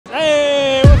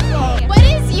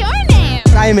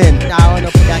Simon. I own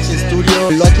a production studio,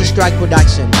 Lucky Strike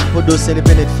Production. Produce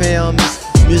independent films,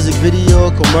 music video,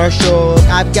 commercial.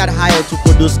 I've got hired to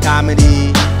produce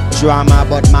comedy, drama,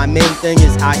 but my main thing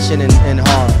is action and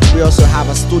horror. We also have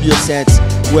a studio set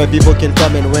where people can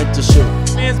come and rent to shoot.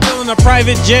 Man's building a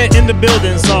private jet in the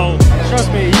building, so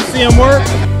trust me, you see him work,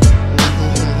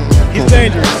 he's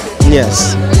dangerous.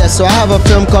 Yes. Yes, so I have a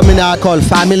film coming out called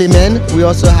Family Men. We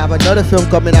also have another film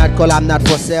coming out called I'm Not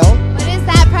For Sale. What is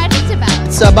that project about?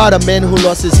 It's about a man who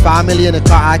lost his family in a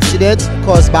car accident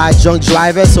caused by a drunk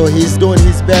driver, so he's doing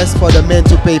his best for the men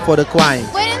to pay for the crime.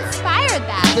 What inspired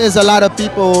that? There's a lot of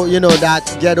people,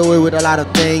 that get away with a lot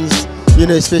of things,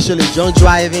 especially drunk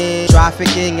driving,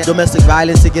 trafficking, domestic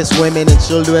violence against women and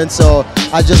children. So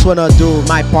I just want to do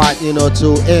my part,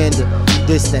 to end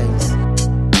these things.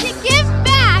 To give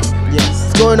back?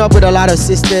 Yes. Growing up with a lot of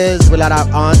sisters, with a lot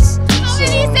of aunts. How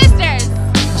many sisters?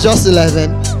 Just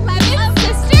 11. 11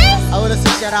 sisters? I want to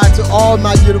say shout out to all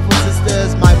my beautiful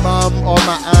sisters, my mom, all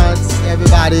my aunts,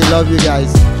 everybody. Love you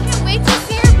guys. Can't wait to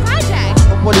see your project.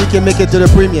 Hopefully you can make it to the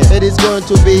premiere. It is going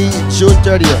to be June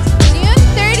 30th. June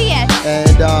 30th.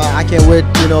 And I can't wait,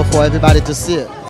 for everybody to see it.